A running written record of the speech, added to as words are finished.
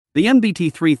The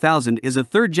MBT-3000 is a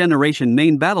third-generation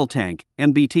main battle tank,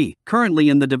 MBT, currently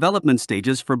in the development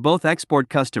stages for both export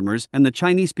customers and the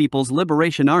Chinese People's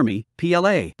Liberation Army,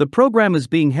 PLA. The program is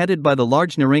being headed by the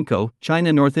large Norinco,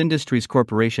 China North Industries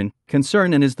Corporation,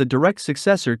 concern and is the direct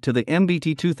successor to the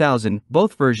MBT-2000,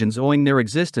 both versions owing their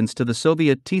existence to the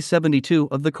Soviet T-72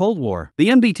 of the Cold War. The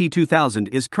MBT-2000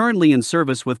 is currently in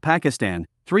service with Pakistan,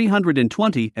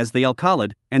 320 as the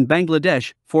Al-Khalid, and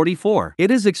Bangladesh, 44.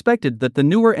 It is expected that the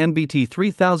newer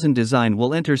MBT-3000 design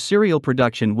will enter serial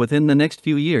production within the next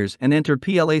few years and enter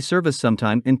PLA service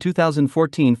sometime in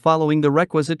 2014 following the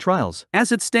requisite trials.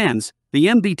 As it stands, the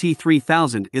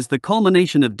MBT-3000 is the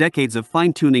culmination of decades of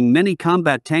fine-tuning many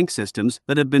combat tank systems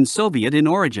that have been Soviet in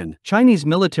origin. Chinese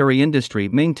military industry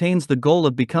maintains the goal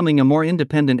of becoming a more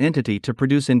independent entity to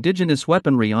produce indigenous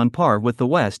weaponry on par with the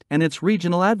West and its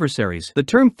regional adversaries. The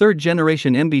term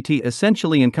third-generation MBT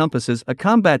essentially encompasses a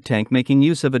combat tank making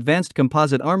use of advanced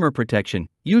composite armor protection,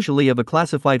 usually of a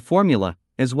classified formula,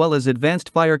 as well as advanced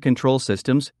fire control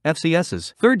systems,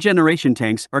 FCSs. Third-generation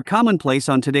tanks are commonplace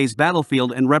on today's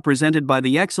battlefield and represented by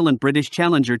the excellent British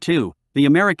Challenger 2, the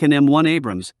American M1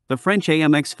 Abrams, the French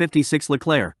AMX-56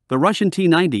 Leclerc, the Russian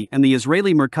T-90 and the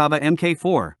Israeli Merkava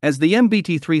Mk4. As the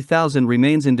MBT-3000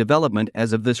 remains in development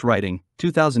as of this writing,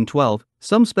 2012,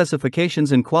 some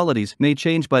specifications and qualities may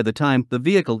change by the time the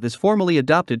vehicle is formally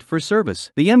adopted for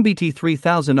service. The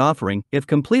MBT-3000 offering, if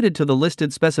completed to the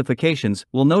listed specifications,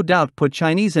 will no doubt put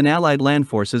Chinese and allied land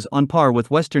forces on par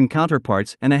with Western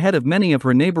counterparts and ahead of many of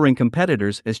her neighboring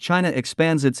competitors as China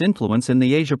expands its influence in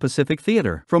the Asia-Pacific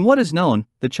theater. From what is known,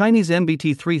 the Chinese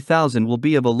MBT-3000 will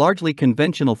be of a largely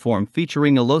conventional form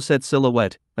featuring a low-set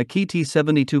silhouette, a key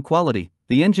T-72 quality,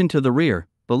 the engine to the rear,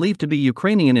 believed to be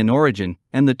Ukrainian in origin,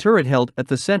 and the turret held at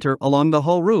the center along the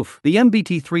whole roof. The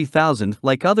MBT-3000,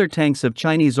 like other tanks of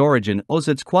Chinese origin, owes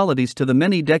its qualities to the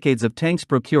many decades of tanks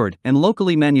procured and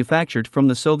locally manufactured from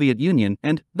the Soviet Union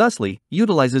and, thusly,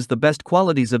 utilizes the best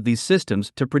qualities of these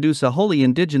systems to produce a wholly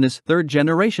indigenous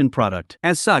third-generation product.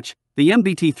 As such, the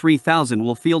MBT-3000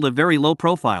 will field a very low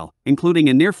profile, including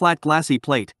a near-flat glassy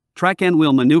plate, track and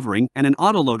wheel maneuvering and an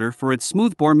autoloader for its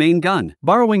smoothbore main gun.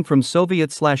 Borrowing from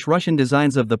Soviet/Russian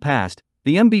designs of the past,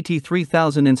 the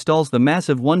MBT-3000 installs the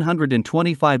massive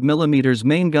 125mm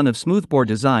main gun of smoothbore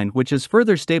design, which is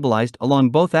further stabilized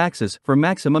along both axes for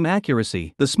maximum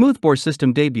accuracy. The smoothbore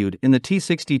system debuted in the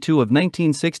T-62 of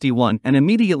 1961 and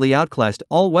immediately outclassed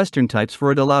all Western types,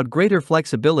 for it allowed greater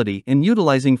flexibility in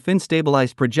utilizing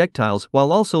fin-stabilized projectiles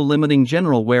while also limiting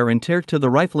general wear and tear to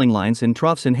the rifling lines and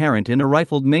troughs inherent in a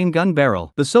rifled main gun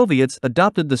barrel. The Soviets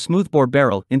adopted the smoothbore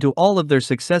barrel into all of their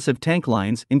successive tank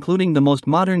lines, including the most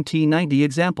modern T-90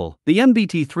 example. The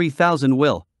MBT-3000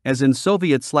 will, as in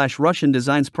Soviet/Russian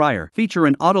designs prior, feature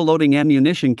an auto-loading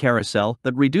ammunition carousel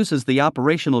that reduces the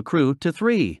operational crew to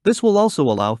 3. This will also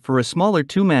allow for a smaller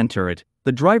two-man turret,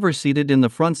 the driver seated in the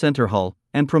front center hull,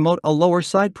 and promote a lower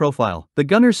side profile. The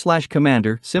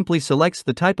gunner/commander simply selects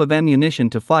the type of ammunition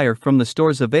to fire from the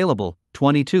stores available,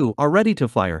 22 are ready to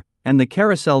fire, and the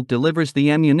carousel delivers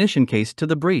the ammunition case to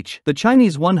the breech. The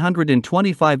Chinese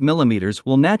 125mm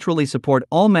will naturally support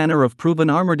all manner of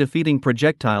proven armor-defeating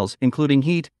projectiles, including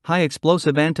heat,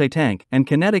 high-explosive anti-tank, and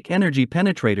kinetic energy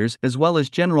penetrators, as well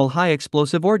as general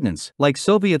high-explosive ordnance. Like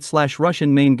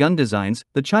Soviet/Russian main gun designs,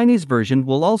 the Chinese version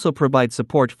will also provide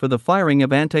support for the firing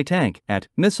of anti-tank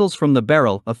missiles from the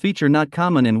barrel, a feature not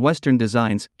common in Western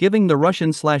designs, giving the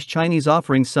Russian/Chinese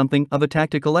offerings something of a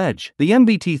tactical edge. The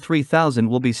MBT-3000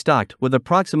 will be stocked with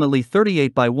approximately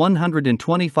 38 by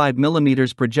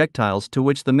 125mm projectiles, to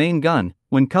which the main gun,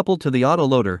 when coupled to the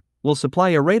autoloader, will supply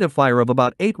a rate of fire of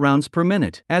about 8 rounds per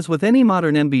minute. As with any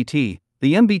modern MBT,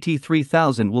 the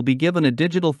MBT-3000 will be given a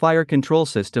digital fire control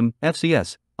system,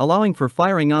 FCS, allowing for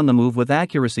firing on the move with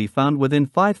accuracy found within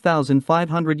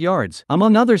 5,500 yards.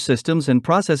 Among other systems and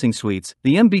processing suites,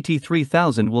 the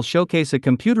MBT-3000 will showcase a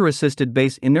computer-assisted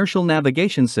base inertial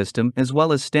navigation system as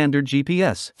well as standard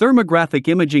GPS. Thermographic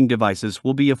imaging devices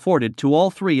will be afforded to all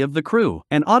 3 of the crew.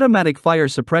 An automatic fire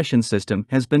suppression system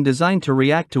has been designed to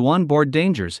react to onboard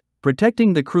dangers,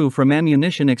 protecting the crew from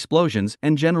ammunition explosions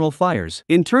and general fires.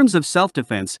 In terms of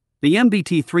self-defense, the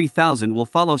MBT-3000 will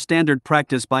follow standard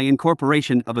practice by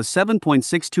incorporation of a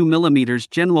 7.62mm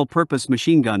general-purpose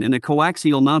machine gun in a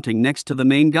coaxial mounting next to the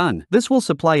main gun. This will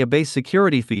supply a base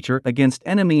security feature against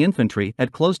enemy infantry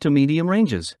at close to medium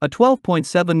ranges. A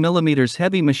 12.7mm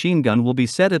heavy machine gun will be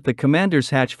set at the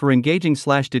commander's hatch for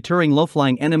engaging/deterring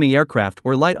low-flying enemy aircraft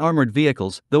or light armored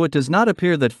vehicles, though it does not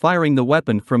appear that firing the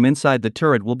weapon from inside the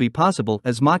turret will be possible,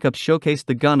 as mock-ups showcase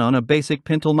the gun on a basic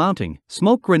pintle mounting.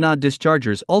 Smoke grenade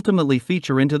dischargers ultimately ultimately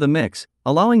feature into the mix,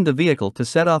 allowing the vehicle to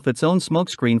set off its own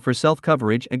smokescreen for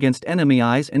self-coverage against enemy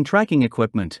eyes and tracking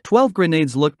equipment. 12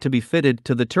 grenades look to be fitted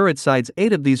to the turret sides.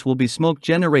 8 of these will be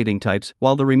smoke-generating types,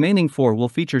 while the remaining 4 will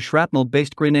feature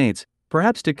shrapnel-based grenades,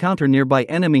 perhaps to counter nearby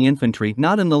enemy infantry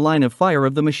not in the line of fire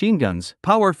of the machine guns.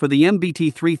 Power for the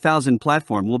MBT-3000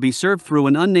 platform will be served through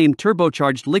an unnamed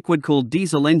turbocharged liquid-cooled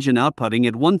diesel engine outputting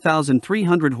at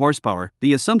 1,300 horsepower,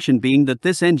 the assumption being that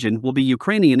this engine will be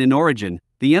Ukrainian in origin.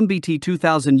 The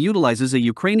MBT-2000 utilizes a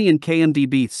Ukrainian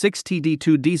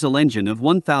KMDB-6TD2 diesel engine of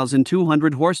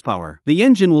 1,200 horsepower. The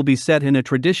engine will be set in a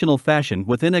traditional fashion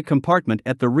within a compartment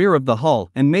at the rear of the hull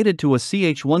and mated to a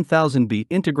CH-1000B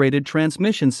integrated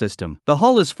transmission system. The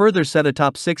hull is further set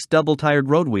atop 6 double-tired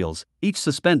road wheels, each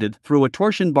suspended through a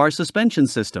torsion bar suspension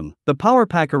system. The power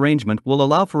pack arrangement will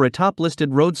allow for a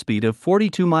top-listed road speed of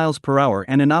 42 miles per hour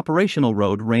and an operational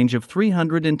road range of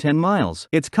 310 miles.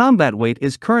 Its combat weight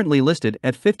is currently listed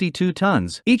at 52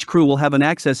 tons. Each crew will have an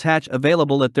access hatch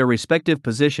available at their respective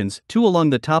positions, 2 along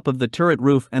the top of the turret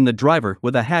roof and the driver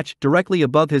with a hatch directly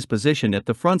above his position at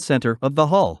the front center of the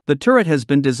hull. The turret has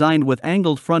been designed with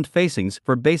angled front facings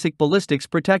for basic ballistics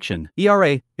protection.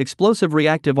 ERA, explosive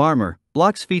reactive armor,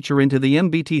 blocks feature into the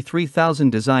MBT-3000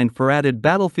 design for added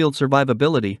battlefield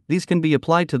survivability. These can be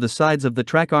applied to the sides of the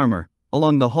track armor,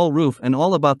 along the hull roof and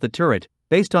all about the turret,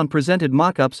 based on presented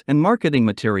mock-ups and marketing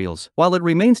materials. While it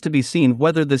remains to be seen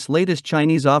whether this latest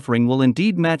Chinese offering will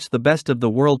indeed match the best of the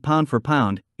world pound for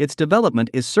pound, its development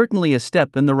is certainly a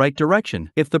step in the right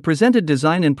direction. If the presented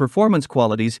design and performance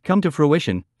qualities come to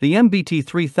fruition, the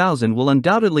MBT-3000 will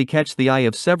undoubtedly catch the eye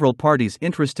of several parties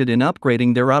interested in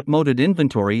upgrading their outmoded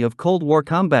inventory of Cold War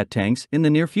combat tanks in the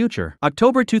near future.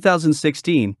 October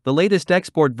 2016, the latest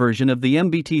export version of the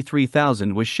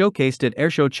MBT-3000 was showcased at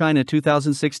Airshow China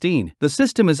 2016. The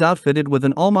system is outfitted with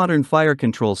an all-modern fire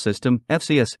control system,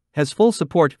 FCS, has full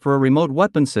support for a remote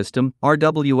weapon system,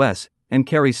 RWS, and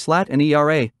carries SLAT and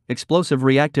ERA, explosive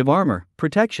reactive armor,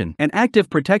 protection. An active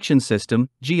protection system,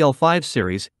 GL5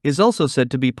 series, is also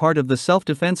said to be part of the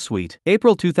self-defense suite.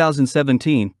 April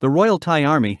 2017, the Royal Thai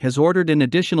Army has ordered an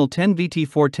additional 10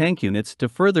 VT-4 tank units to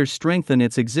further strengthen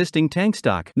its existing tank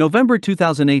stock. November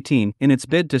 2018, in its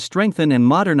bid to strengthen and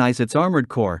modernize its armored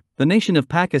corps, the nation of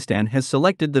Pakistan has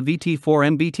selected the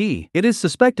VT-4 MBT. It is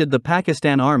suspected the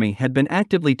Pakistan Army had been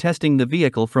actively testing the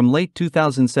vehicle from late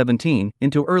 2017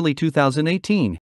 into early 2018.